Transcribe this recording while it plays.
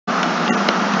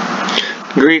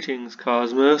Greetings,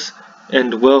 Cosmos,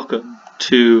 and welcome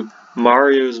to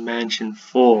Mario's Mansion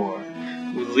 4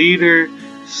 with leader,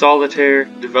 solitaire,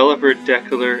 developer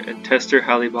Decular, and tester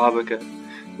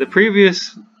Halibabaka. The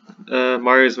previous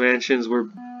Mario's Mansions were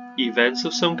events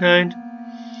of some kind.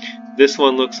 This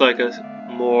one looks like a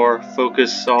more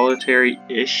focused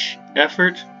solitary-ish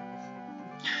effort.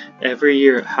 Every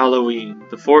year at Halloween,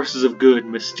 the forces of good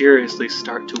mysteriously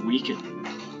start to weaken.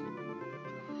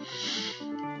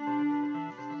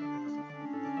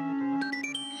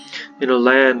 In a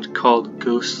land called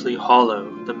Ghostly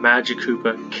Hollow, the Magic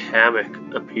Koopa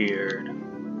Kamek appeared.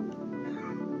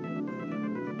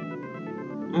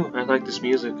 Ooh, I like this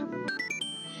music.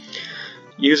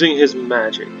 Using his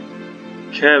magic,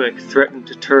 Kamek threatened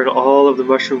to turn all of the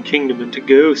Mushroom Kingdom into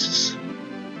ghosts.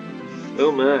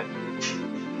 Oh my.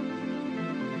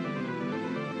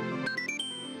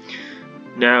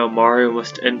 Now Mario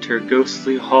must enter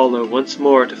Ghostly Hollow once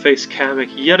more to face Kamek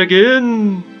yet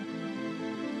again!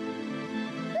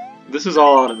 This is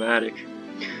all automatic,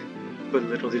 but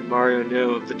little did Mario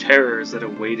know of the terrors that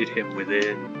awaited him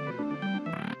within.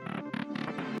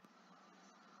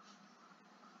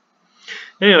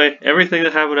 Anyway, everything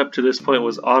that happened up to this point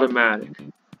was automatic.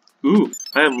 Ooh,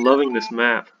 I am loving this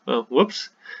map. Oh, whoops.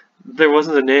 There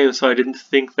wasn't a name, so I didn't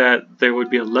think that there would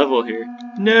be a level here.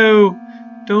 No!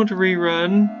 Don't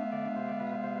rerun.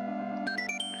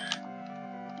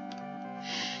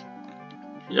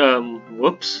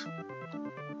 Whoops.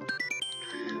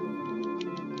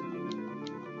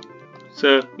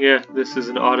 So, yeah, this is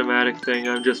an automatic thing.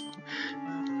 I'm just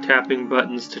tapping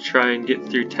buttons to try and get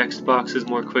through text boxes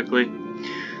more quickly.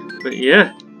 But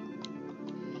yeah,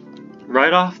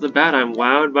 right off the bat I'm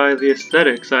wowed by the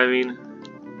aesthetics. I mean,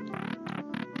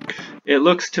 it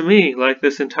looks to me like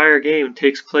this entire game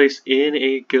takes place in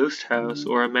a ghost house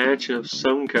or a mansion of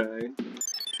some kind.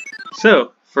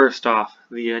 So, first off,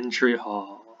 the entry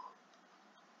hall.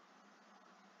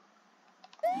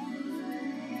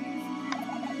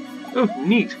 Oh,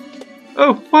 neat.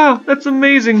 Oh, wow, that's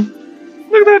amazing.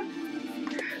 Look at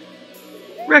that.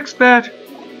 Rex Bat.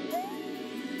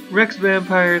 Rex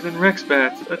Vampires and Rex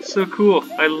Bats. That's so cool.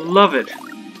 I love it.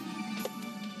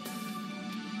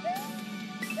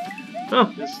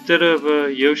 Oh, instead of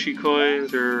Yoshi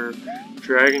coins or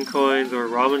Dragon coins or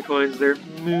Ramen coins, they're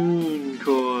Moon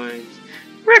coins.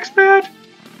 Rex Bat!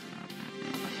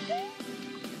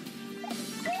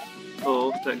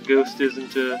 Oh, that ghost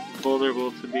isn't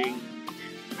vulnerable to being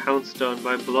pounced on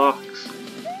by blocks.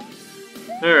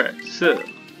 Alright, so.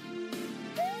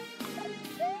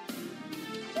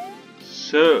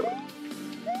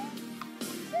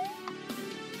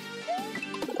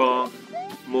 Bonk.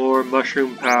 More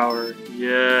mushroom power.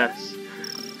 Yes.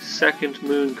 Second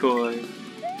moon coin.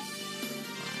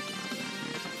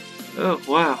 Oh,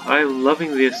 wow. I am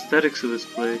loving the aesthetics of this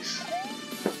place.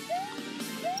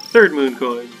 Third moon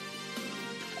coin.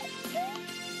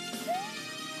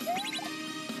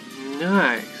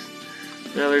 Nice.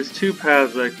 Now there's two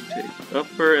paths I can take.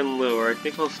 Upper and lower. I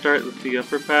think I'll start with the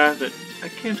upper path. I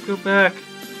can't go back.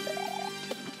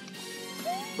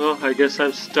 Well, I guess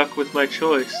I'm stuck with my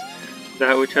choice.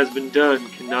 That which has been done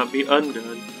cannot be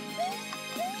undone.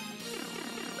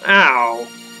 Ow!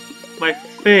 My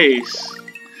face!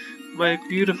 My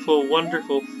beautiful,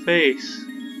 wonderful face.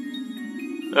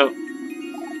 Oh.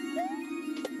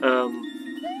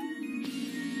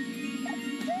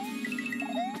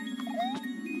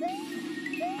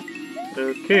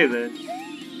 Okay then.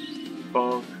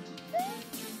 Bonk.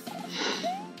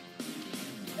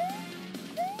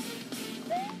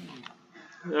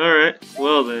 Alright,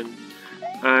 well then.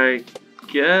 I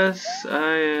guess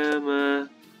I am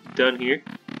done here.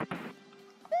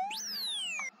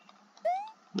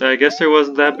 I guess there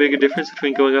wasn't that big a difference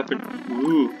between going up and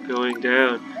going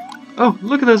down. Oh,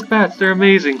 look at those bats, they're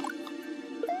amazing.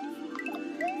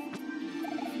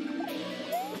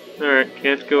 Alright,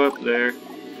 can't go up there.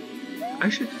 I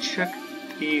should check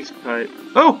these pipes.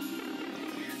 Oh!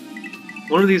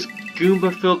 One of these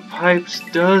Goomba-filled pipes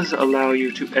does allow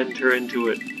you to enter into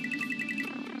it.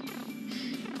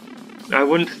 I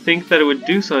wouldn't think that it would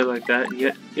do something like that, and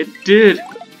yet it did.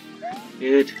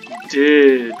 It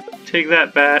did. Take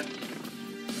that, bat.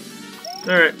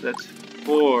 Alright, that's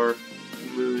 4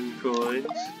 moon coins.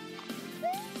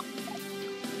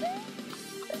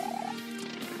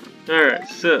 Alright,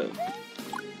 so.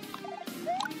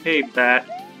 Hey, bat.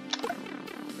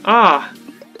 Ah!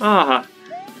 Ah!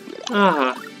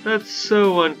 Ah! That's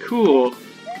so uncool.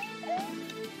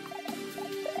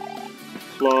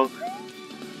 Plonk.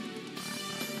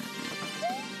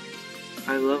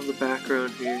 I love the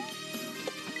background here.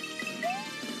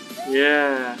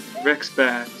 Yeah, Rex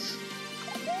Bats.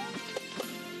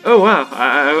 Oh wow,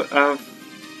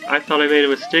 I thought I made a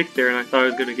mistake there and I thought I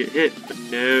was gonna get hit, but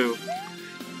no.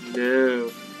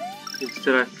 No.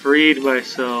 Instead I freed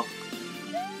myself.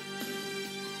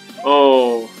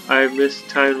 Oh, I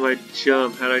mistimed my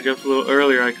jump. Had I jumped a little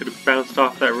earlier, I could have bounced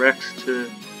off that Rex to...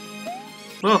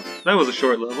 Well, that was a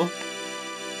short level.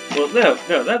 Well, no,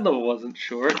 that level wasn't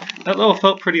short. That level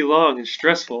felt pretty long and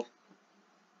stressful.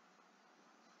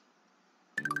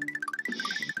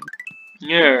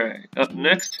 Alright, up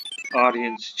next,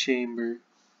 Audience Chamber.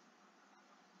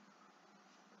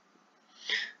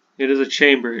 It is a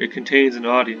chamber. It contains an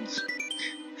audience.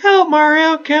 Help,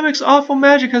 Mario! Kamek's awful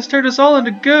magic has turned us all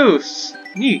into ghosts!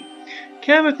 Neat.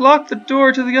 Kamek locked the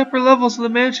door to the upper levels of the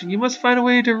mansion. You must find a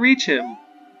way to reach him.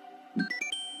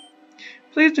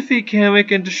 Please defeat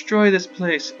Kamek and destroy this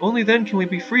place. Only then can we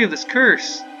be free of this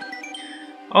curse.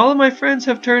 All of my friends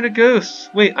have turned to ghosts.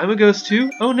 Wait, I'm a ghost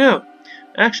too? Oh no.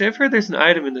 Actually, I've heard there's an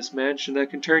item in this mansion that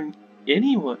can turn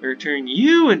anyone, or turn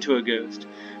you into a ghost.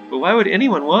 But why would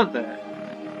anyone want that?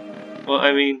 Well,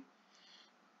 I mean,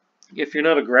 if you're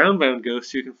not a ground-bound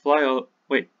ghost, you can fly all...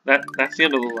 Wait, that's the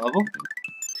end of the level?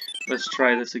 Let's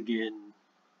try this again.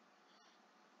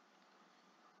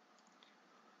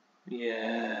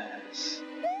 Yes.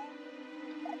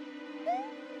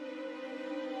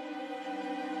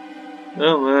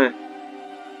 Oh my.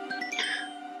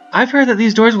 I've heard that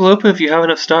these doors will open if you have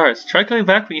enough stars. Try coming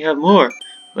back when you have more.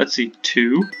 Let's see,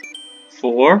 2,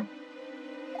 4.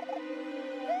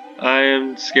 I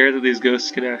am scared that these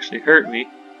ghosts can actually hurt me.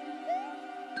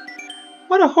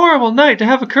 What a horrible night to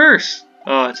have a curse!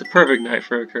 Ah, it's a perfect night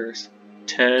for a curse.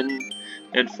 10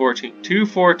 and 14. 2,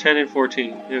 4, 10, and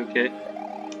 14. Okay.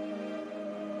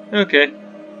 Okay.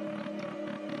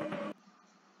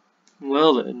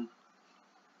 Well then.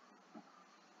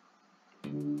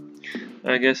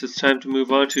 I guess it's time to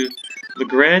move on to the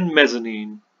Grand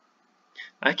Mezzanine.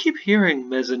 I keep hearing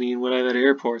mezzanine when I'm at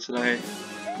airports, and I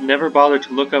never bother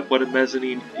to look up what a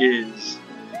mezzanine is.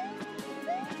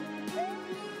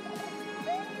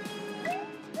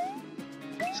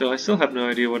 So I still have no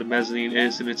idea what a mezzanine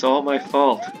is, and it's all my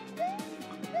fault.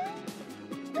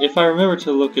 If I remember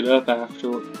to look it up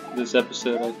after this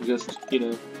episode, I can just, you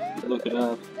know, look it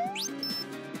up.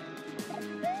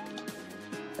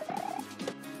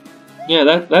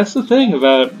 Yeah, that's the thing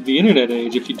about the internet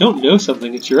age. If you don't know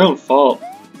something, it's your own fault.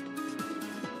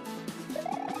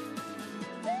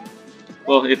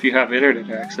 Well, if you have internet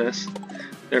access.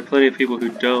 There are plenty of people who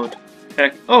don't.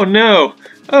 Heck, oh no!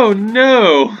 Oh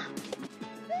no!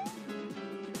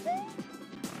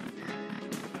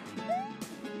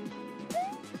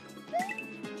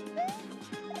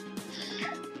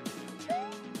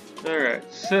 Alright,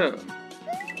 so...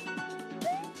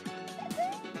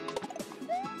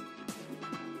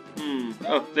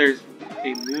 Oh, there's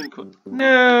a moon coin.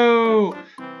 No!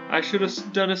 I should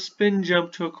have done a spin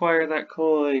jump to acquire that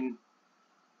coin.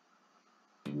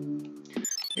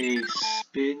 A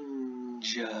spin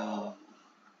jump.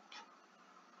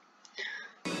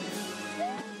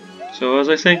 So what was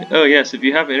I saying? Oh yes, if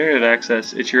you have internet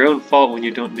access, it's your own fault when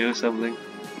you don't know something.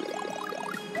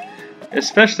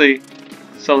 Especially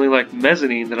something like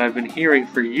mezzanine that I've been hearing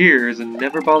for years and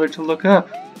never bothered to look up.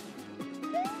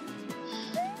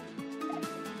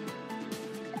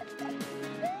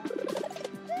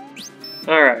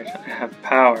 Alright, I have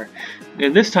power.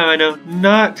 And this time I know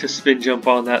not to spin jump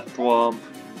on that thwomp.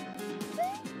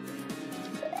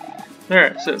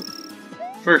 Alright, so,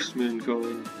 first moon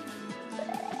coin.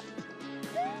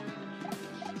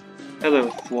 Hello,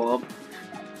 thwomp.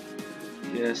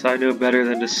 Yes, I know better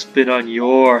than to spin on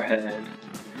your head.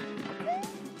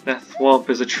 That thwomp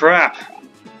is a trap!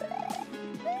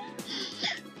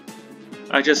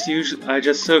 I just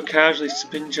so casually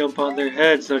spin jump on their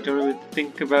heads that I don't even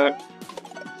think about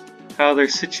how they're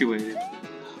situated.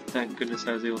 Thank goodness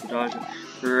I was able to dodge it.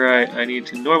 Right, I need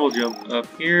to normal jump up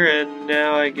here, and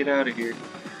now I get out of here.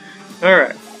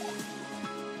 Alright.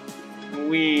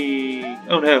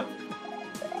 Oh no.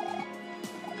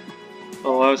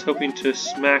 Oh, I was hoping to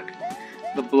smack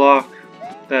the block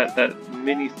that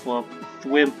mini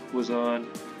thwimp was on.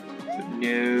 But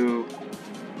no.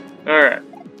 Alright.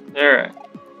 Alright.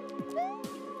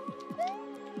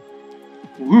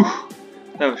 Woo!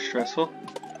 That was stressful.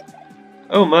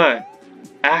 Oh my!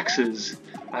 Axes!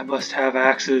 I must have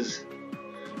axes!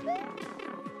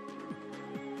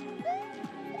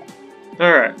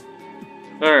 Alright.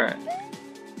 Alright.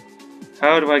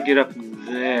 How do I get up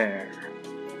there?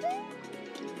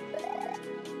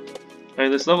 I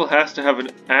mean, this level has to have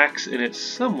an axe in it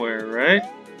somewhere, right?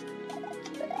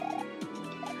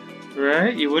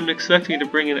 Right? You wouldn't expect me to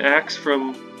bring an axe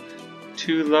from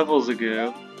 2 levels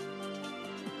ago.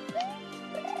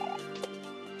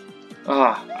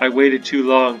 Ah, I waited too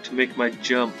long to make my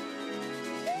jump.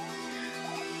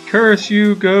 Curse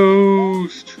you,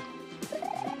 ghost!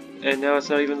 And now it's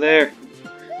not even there.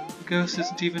 The ghost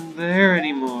isn't even there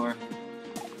anymore.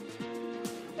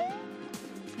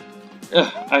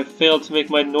 Ugh, I failed to make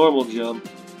my normal jump,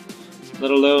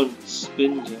 let alone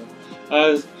spin jump.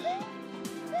 I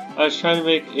was trying to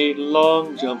make a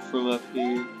long jump from up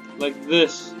here, like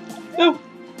this. No!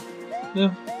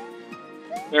 No.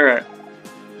 Alright.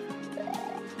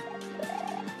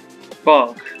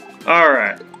 Bonk.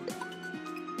 Alright.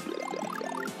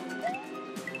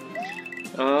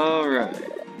 Alright.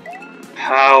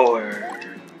 Power.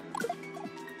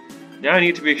 Now I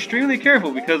need to be extremely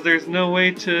careful because there's no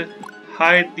way to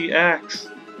hide the axe.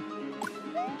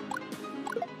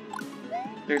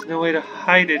 There's no way to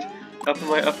hide it up in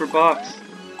my upper box.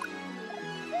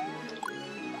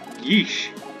 Yeesh.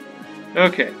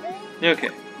 Okay. Okay.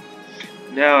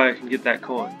 Now I can get that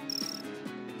coin.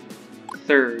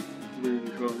 Third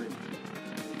moon coin.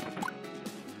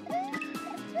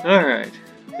 Alright.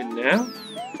 And now?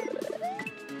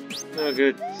 Oh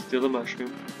good. Still a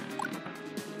mushroom.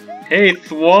 Hey,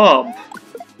 Thwomp!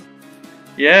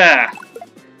 Yeah!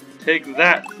 Take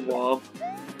that, Thwomp.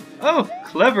 Oh,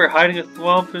 clever, hiding a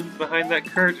Thwomp behind that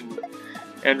curtain.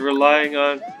 And relying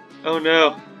on... Oh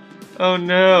no! Oh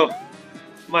no!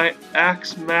 My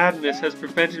axe madness has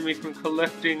prevented me from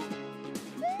collecting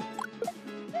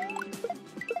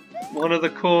one of the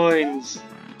coins.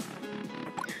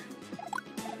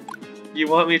 You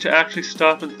want me to actually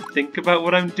stop and think about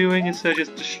what I'm doing instead of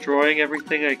just destroying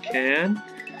everything I can?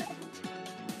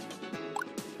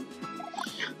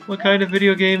 What kind of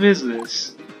video game is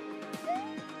this?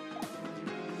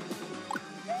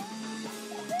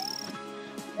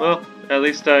 Well, at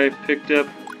least I picked up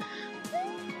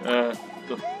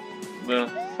the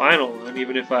final one,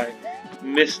 even if I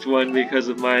missed one because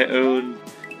of my own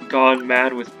gone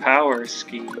mad with power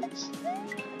schemes.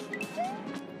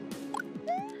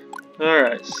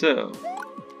 Alright, so...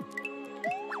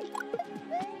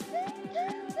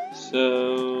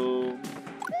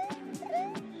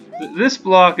 This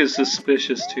block is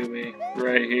suspicious to me,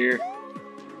 right here.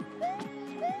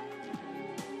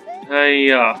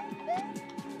 Hiya.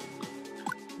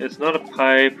 It's not a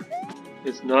pipe.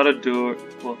 It's not a door.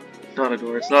 Well, not a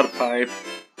door. It's not a pipe.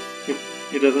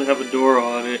 It doesn't have a door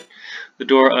on it. The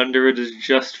door under it is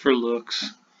just for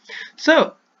looks.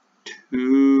 So,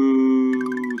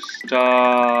 2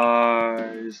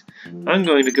 stars. I'm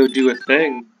going to go do a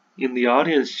thing in the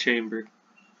audience chamber.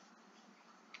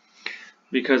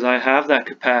 Because I have that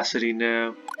capacity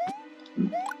now.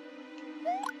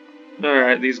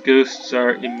 Alright, these ghosts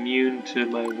are immune to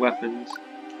my weapons.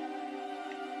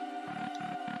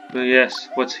 But yes,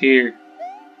 what's here?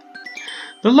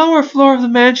 The lower floor of the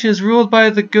mansion is ruled by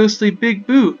the ghostly Big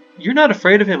Boo. You're not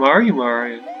afraid of him, are you,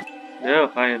 Mario? No,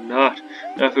 I am not.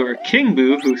 Now if it were King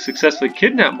Boo, who successfully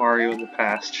kidnapped Mario in the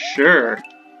past, sure.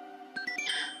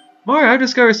 Mario, I've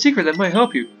discovered a secret that might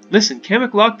help you. Listen,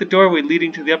 Kamek locked the doorway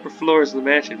leading to the upper floors of the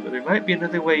mansion, but there might be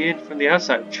another way in from the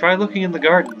outside. Try looking in the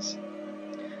gardens.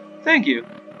 Thank you.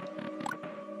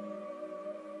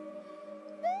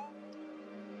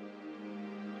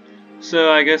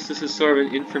 So I guess this is sort of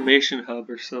an information hub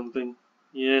or something.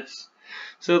 Yes.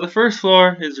 So the first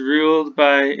floor is ruled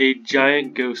by a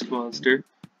giant ghost monster.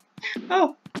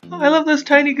 Oh, I love those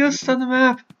tiny ghosts on the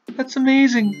map. That's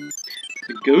amazing.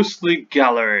 The Ghostly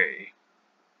Gallery.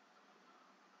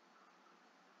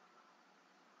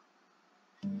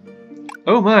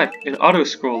 Oh my, an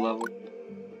auto-scroll level.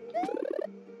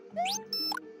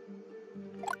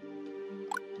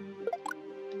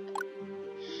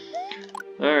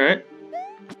 Alright.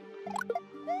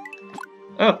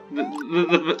 Oh,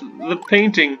 the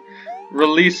painting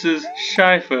releases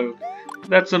Shy Folk.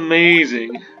 That's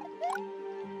amazing.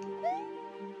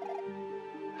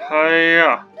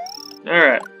 Hiya.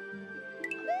 Alright.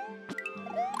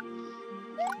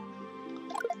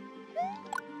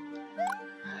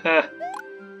 Ha.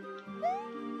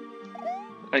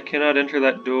 I cannot enter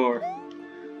that door,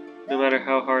 no matter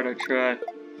how hard I try.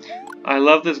 I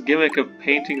love this gimmick of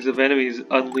paintings of enemies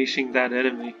unleashing that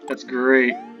enemy. That's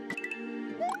great.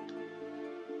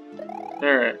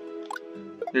 Alright.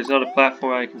 There's not a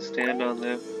platform I can stand on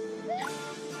though.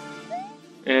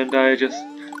 And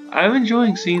I'm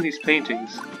enjoying seeing these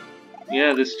paintings.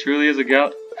 Yeah, this truly is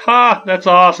a Ha! That's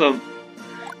awesome!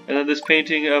 And then this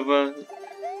painting of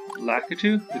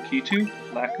Lakitu?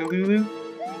 Lakalulu?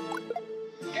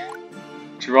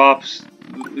 Drops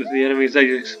the enemies that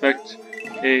you expect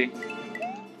a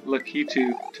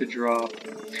Lakitu to drop.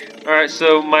 Alright,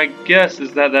 so my guess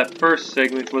is that that first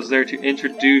segment was there to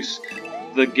introduce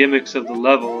the gimmicks of the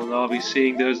level, and I'll be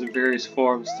seeing those in various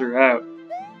forms throughout.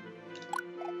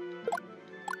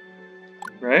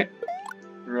 Right?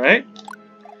 Right?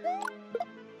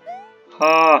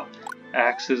 Ha!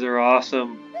 Axes are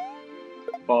awesome.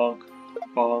 Bonk.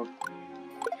 Bonk.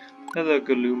 Hello,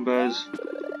 Galoombas.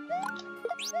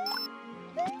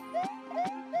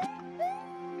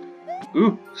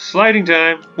 Ooh, sliding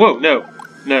time! Whoa, no!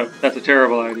 No, that's a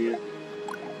terrible idea.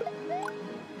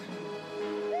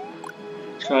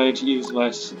 Trying to use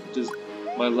my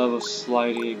love of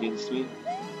sliding against me.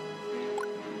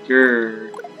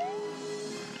 Grrr.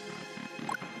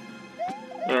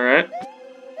 Alright.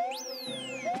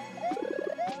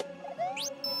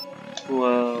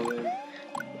 Well then.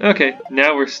 Okay,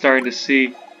 now we're starting to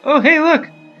see. Oh, hey, look!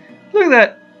 Look at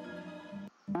that!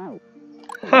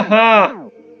 Haha!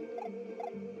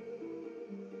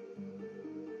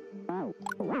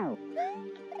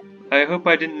 I hope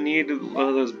I didn't need one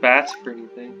of those bats for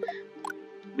anything,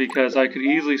 because I could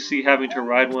easily see having to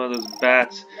ride one of those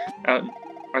bats out.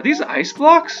 Are these ice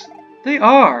blocks? They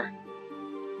are!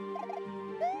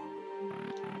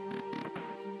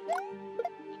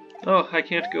 Oh, I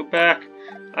can't go back.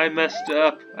 I messed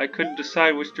up. I couldn't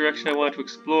decide which direction I wanted to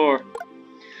explore.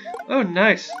 Oh,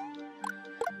 nice.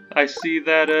 I see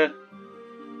that,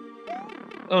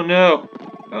 oh no.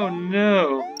 Oh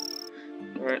no.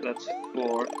 Alright, that's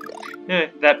 4. Yeah,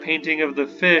 that painting of the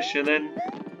fish, and then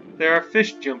there are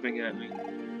fish jumping at me.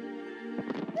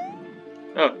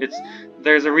 Oh,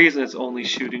 there's a reason it's only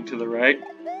shooting to the right.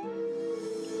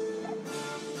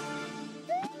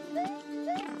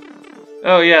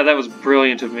 Oh yeah, that was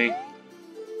brilliant of me.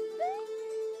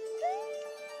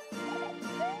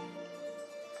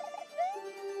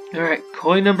 Alright,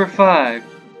 coin number 5.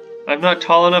 I'm not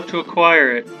tall enough to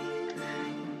acquire it.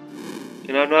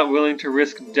 And I'm not willing to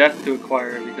risk death to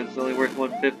acquire it because it's only worth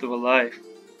 1/5 of a life.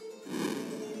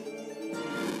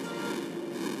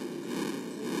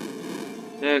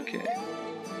 Okay.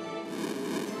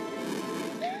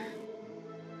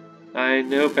 I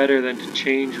know better than to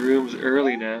change rooms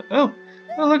early now. Oh!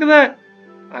 Oh, look at that!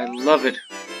 I love it.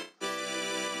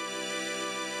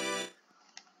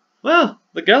 Well,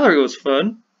 the gallery was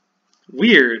fun.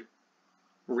 Weird.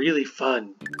 Really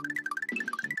fun.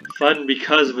 Fun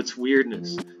because of its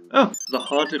weirdness. Oh, the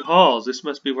haunted halls. This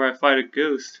must be where I fight a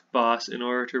ghost boss in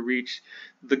order to reach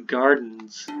the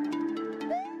gardens.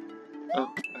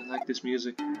 Oh, I like this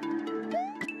music.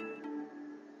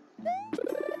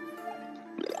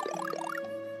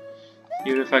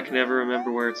 Even if I can never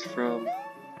remember where it's from.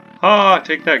 Ha!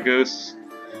 Take that, ghosts.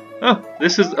 Oh,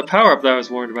 this is a power-up that I was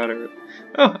warned about earlier.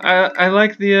 Oh, I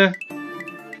like the,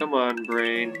 Come on,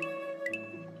 brain.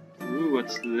 Ooh,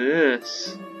 what's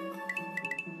this?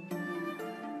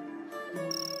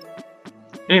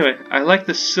 Anyway, I like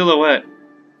the silhouette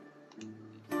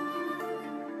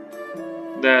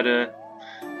that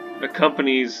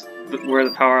accompanies where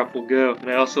the power-up will go,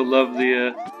 and I also love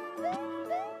the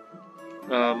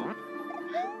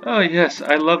oh yes,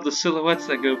 I love the silhouettes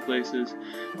that go places.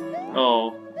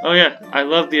 Oh yeah, I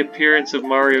love the appearance of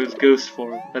Mario's ghost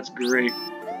form. That's great.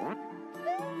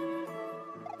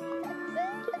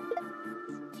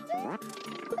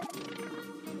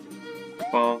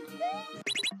 Bonk.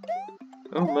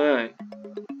 Oh my.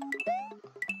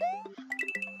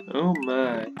 Oh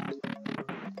my.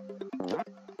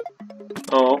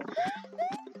 Oh.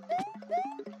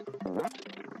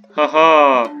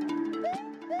 Haha.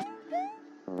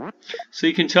 So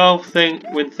you can tell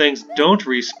when things don't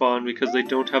respawn because they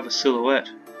don't have a silhouette.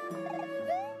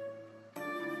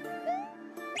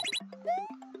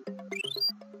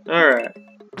 Alright.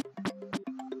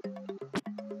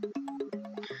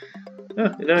 Oh,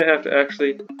 and now I have to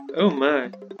actually... Oh my.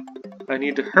 I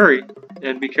need to hurry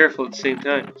and be careful at the same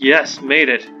time. Yes, made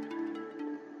it.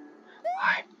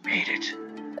 I made it.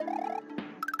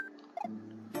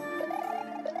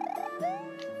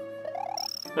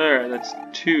 Alright, that's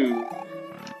 2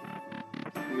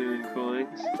 moon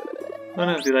coins. Oh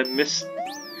no, did I miss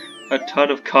a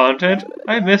ton of content?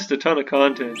 I missed a ton of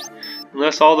content.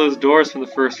 Unless all those doors from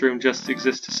the first room just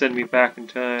exist to send me back in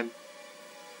time.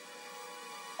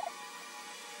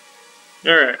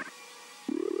 Alright.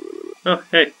 Oh,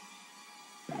 hey.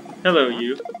 Hello,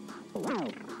 you.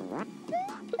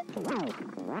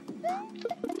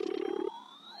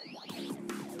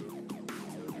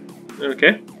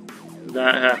 Okay.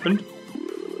 That happened.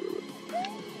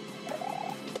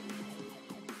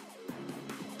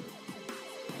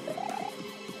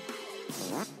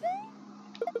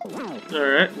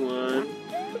 Alright, 1,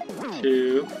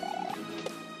 2,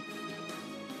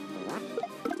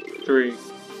 3.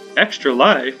 Extra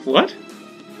life? What?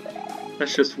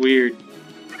 That's just weird.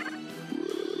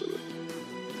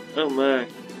 Oh my.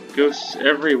 Ghosts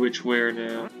every which where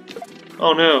now.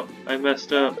 Oh no, I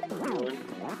messed up. 1,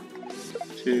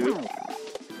 2.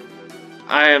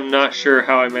 I am not sure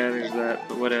how I managed that,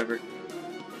 but whatever.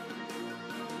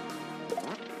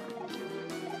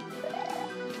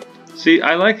 See,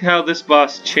 I like how this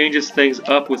boss changes things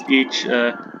up with each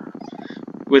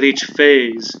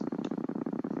phase.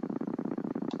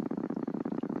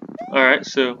 Alright,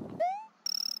 so...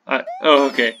 oh,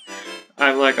 okay.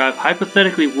 I'm like, I've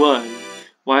hypothetically won.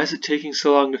 Why is it taking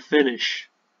so long to finish?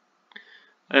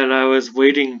 And I was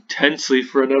waiting tensely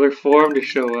for another form to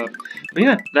show up. But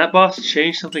yeah, that boss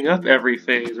changed something up every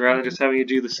phase, rather than just having you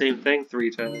do the same thing 3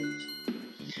 times.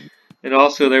 And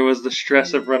also there was the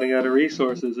stress of running out of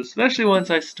resources, especially once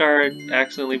I started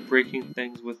accidentally breaking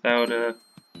things without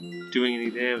doing any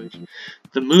damage.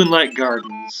 The Moonlight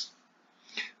Gardens.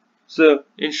 So,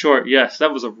 in short, yes,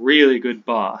 that was a really good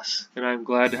boss, and I'm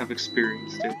glad to have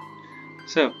experienced it.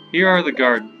 So, here are the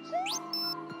gardens.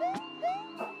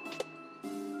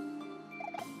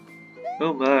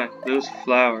 Oh my, those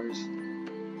flowers.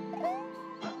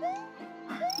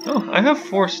 Oh, I have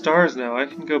 4 stars now. I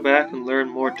can go back and learn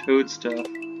more Toad stuff.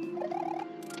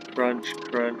 Crunch,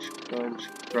 crunch, crunch,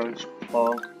 crunch,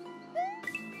 plonk.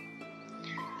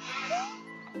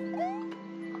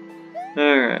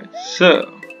 Alright,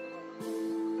 so...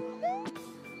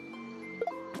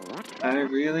 I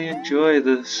really enjoy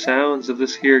the sounds of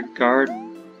this here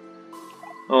garden.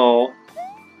 Oh.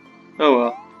 Oh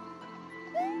well.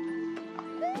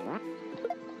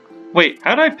 Wait,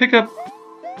 how did I pick up...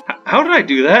 How did I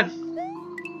do that?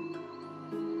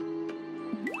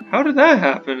 How did that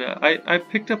happen? I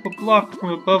picked up a block from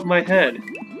above my head.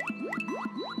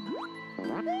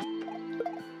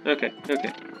 Okay,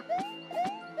 okay.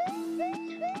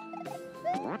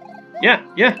 Yeah,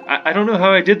 I don't know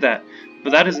how I did that,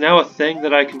 but that is now a thing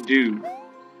that I can do.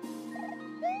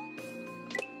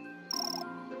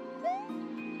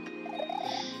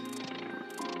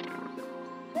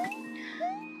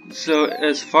 So,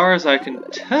 as far as I can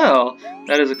tell,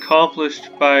 that is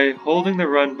accomplished by holding the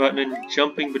run button and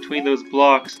jumping between those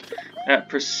blocks at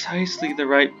precisely the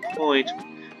right point.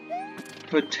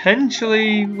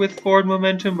 Potentially with forward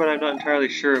momentum, but I'm not entirely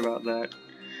sure about that.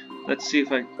 Let's see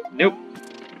if I... Nope.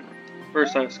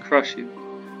 First I must crush you.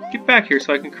 Get back here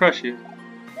so I can crush you.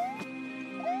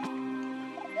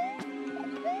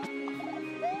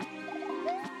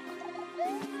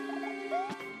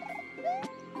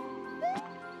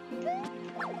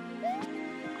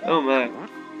 Oh my.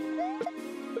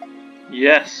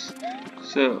 Yes.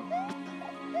 So.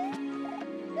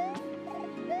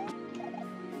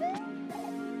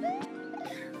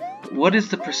 What is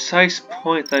the precise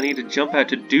point that I need to jump at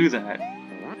to do that?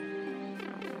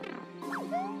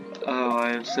 Oh,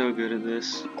 I am so good at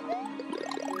this.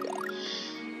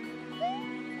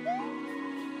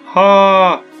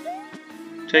 Ha!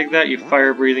 Take that, you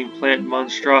fire-breathing plant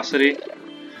monstrosity.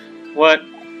 What?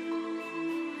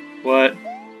 What?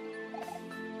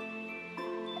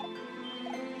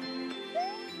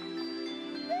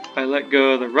 I let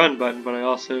go of the run button, but I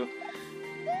also...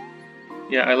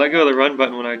 Yeah, I let go of the run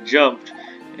button when I jumped,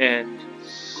 and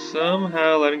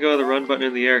somehow letting go of the run button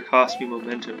in the air cost me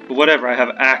momentum. But whatever, I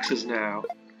have axes now.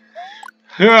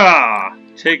 Hurrah!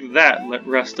 Take that,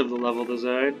 rest of the level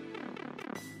design.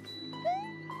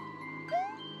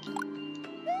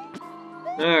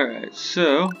 Alright,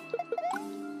 so...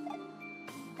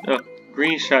 Oh,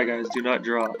 green Shy Guys do not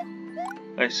drop.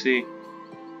 I see.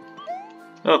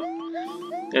 Oh.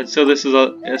 And so this is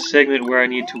a segment where I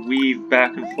need to weave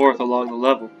back and forth along the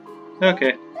level.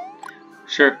 Okay.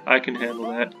 Sure, I can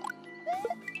handle that.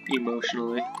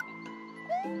 Emotionally.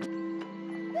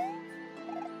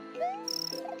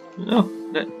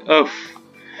 Oh,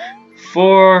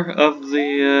 4 of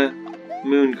the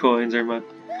moon coins are mine.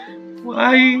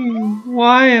 Why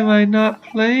am I not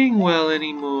playing well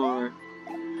anymore?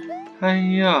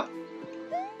 Hiya.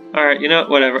 Alright, you know what,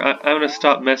 whatever. I'm gonna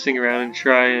stop messing around and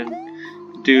try and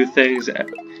do things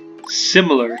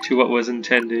similar to what was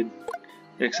intended.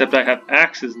 Except I have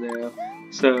axes now.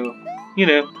 So, you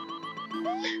know.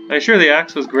 I'm sure the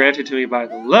axe was granted to me by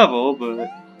the level, but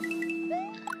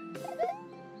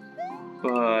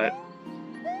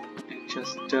it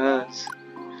just does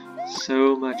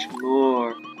so much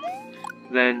more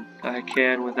than I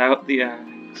can without the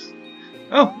axe.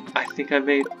 Oh, I think I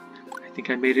made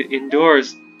it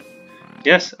indoors.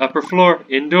 Yes, upper floor,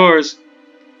 indoors.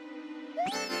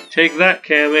 Take that,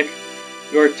 Kamek.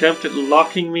 Your attempt at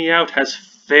locking me out has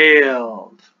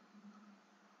failed.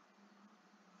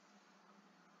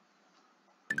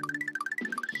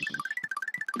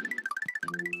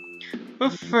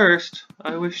 But first,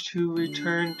 I wish to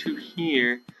return to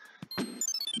here.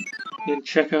 And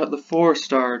check out the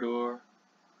 4-star door.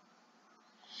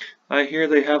 I hear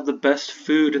they have the best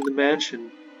food in the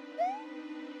mansion.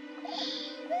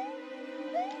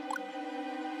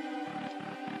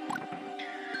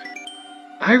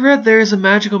 I read there is a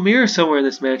magical mirror somewhere in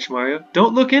this mansion, Mario.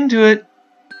 Don't look into it!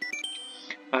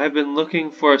 I've been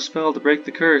looking for a spell to break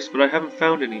the curse, but I haven't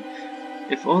found any.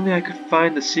 If only I could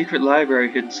find the secret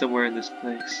library hidden somewhere in this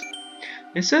place.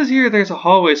 It says here there's a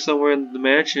hallway somewhere in the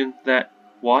mansion that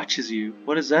watches you.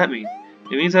 What does that mean?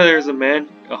 It means that there's a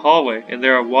hallway, and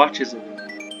there are watches in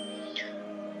it.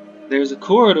 There's a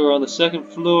corridor on the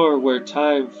 2nd floor where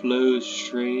time flows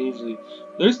strangely.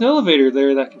 There's an elevator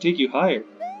there that can take you higher.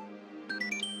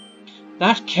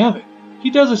 That Kemet!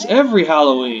 He does this every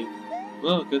Halloween!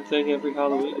 Well, good thing every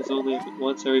Halloween is only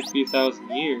once every few thousand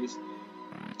years.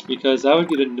 Because that would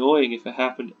get annoying if it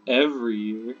happened every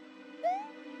year.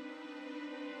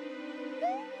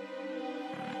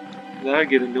 That'd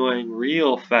get annoying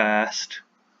real fast.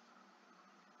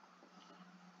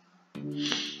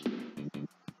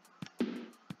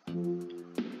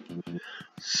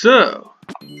 So,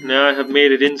 now I have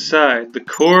made it inside the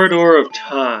Corridor of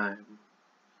Time.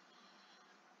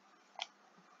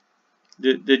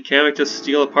 Did Kamek just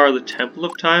steal a part of the Temple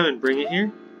of Time and bring it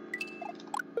here?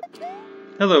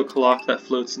 Hello, clock that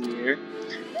floats in the air.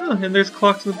 Oh, and there's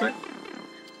clocks in the back.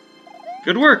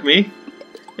 Good work, me!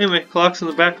 Anyway, clocks in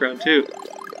the background, too.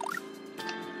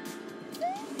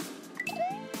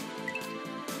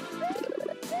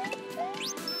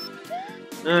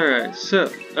 Alright,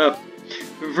 so... Oh.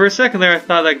 For a second there, I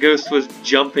thought that ghost was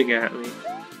jumping at me.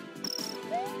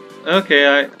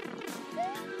 Okay,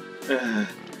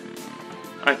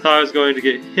 I thought I was going to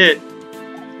get hit.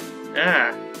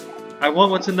 Ah. I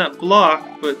want what's in that block,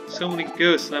 but so many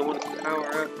ghosts and I want to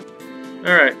power up.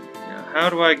 Alright, now how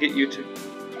do I get you to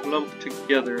clump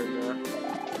together in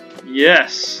that?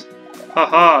 Yes!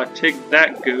 Haha, take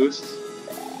that, ghost.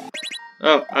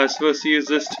 Oh, I was supposed to use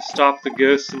this to stop the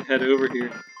ghosts and head over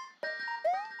here.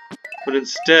 But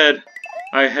instead,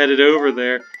 I headed over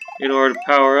there in order to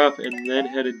power up and then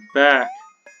headed back.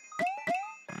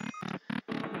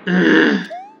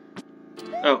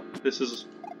 Oh, this is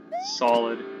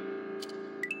solid.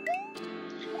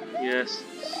 Yes,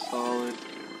 solid.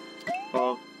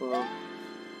 Oh,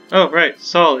 right,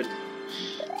 solid.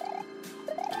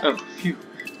 Oh, phew.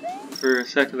 For a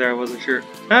second there I wasn't sure.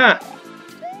 Ah!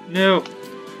 No!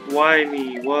 Why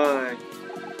me? Why?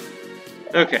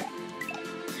 Okay.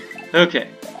 Okay.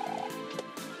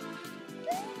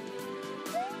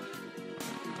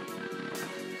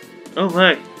 Oh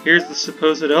my, here's the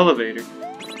supposed elevator.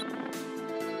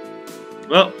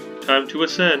 Well, time to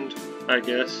ascend, I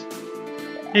guess.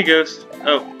 Hey, ghost.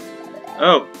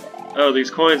 Oh,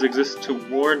 these coins exist to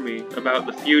warn me about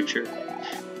the future.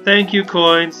 Thank you,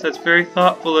 coins. That's very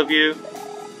thoughtful of you.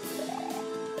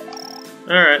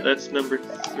 Alright, that's number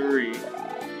 3.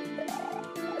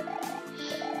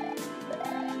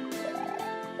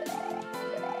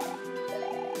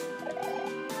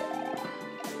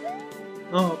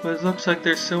 Oh, but it looks like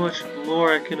there's so much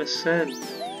more I can ascend.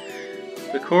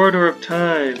 The Corridor of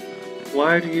Time.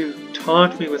 Why do you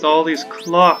taunt me with all these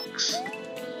clocks?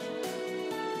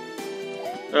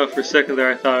 Oh, for a second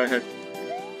there I thought I had...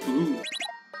 Ooh.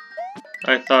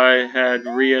 I thought I had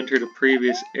re-entered a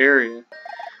previous area.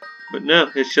 But no,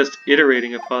 it's just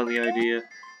iterating upon the idea.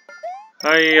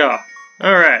 Hiya!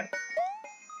 Alright.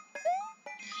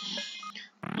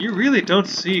 You really don't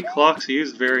see clocks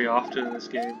used very often in this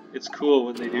game. It's cool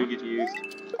when they do get used.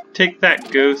 Take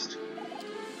that, ghost.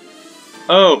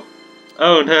 Oh!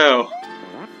 Oh no!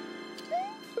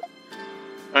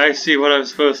 I see what I'm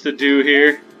supposed to do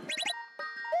here.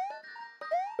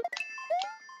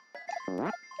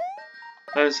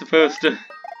 I'm supposed to...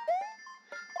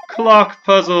 Clock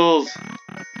puzzles!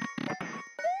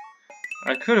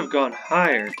 I could have gone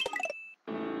higher.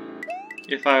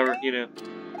 If I were, you know,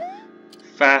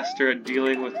 faster at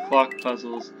dealing with clock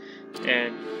puzzles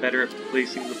and better at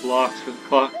placing the blocks for the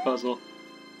clock puzzle.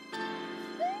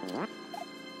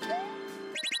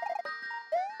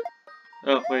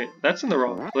 Oh wait, that's in the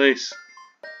wrong place.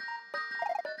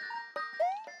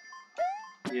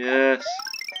 Yes.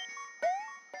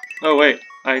 Oh wait,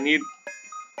 I need...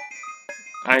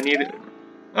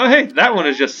 Oh hey, that one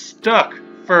is just stuck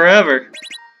forever.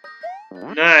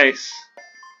 Nice.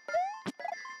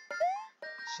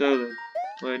 So then,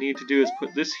 what I need to do is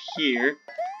put this here,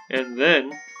 and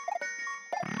then...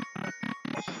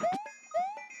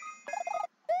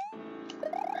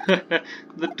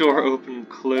 the door opened and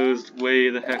closed way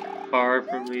the heck far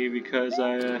from me because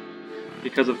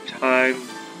of time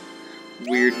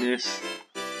weirdness.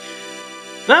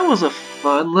 That was a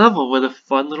fun level with a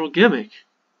fun little gimmick.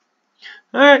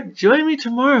 Alright, join me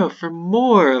tomorrow for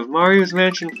more of Mario's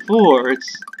Mansion 4.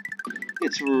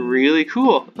 It's really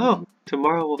cool. Oh,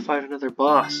 tomorrow we'll fight another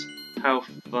boss. How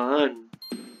fun.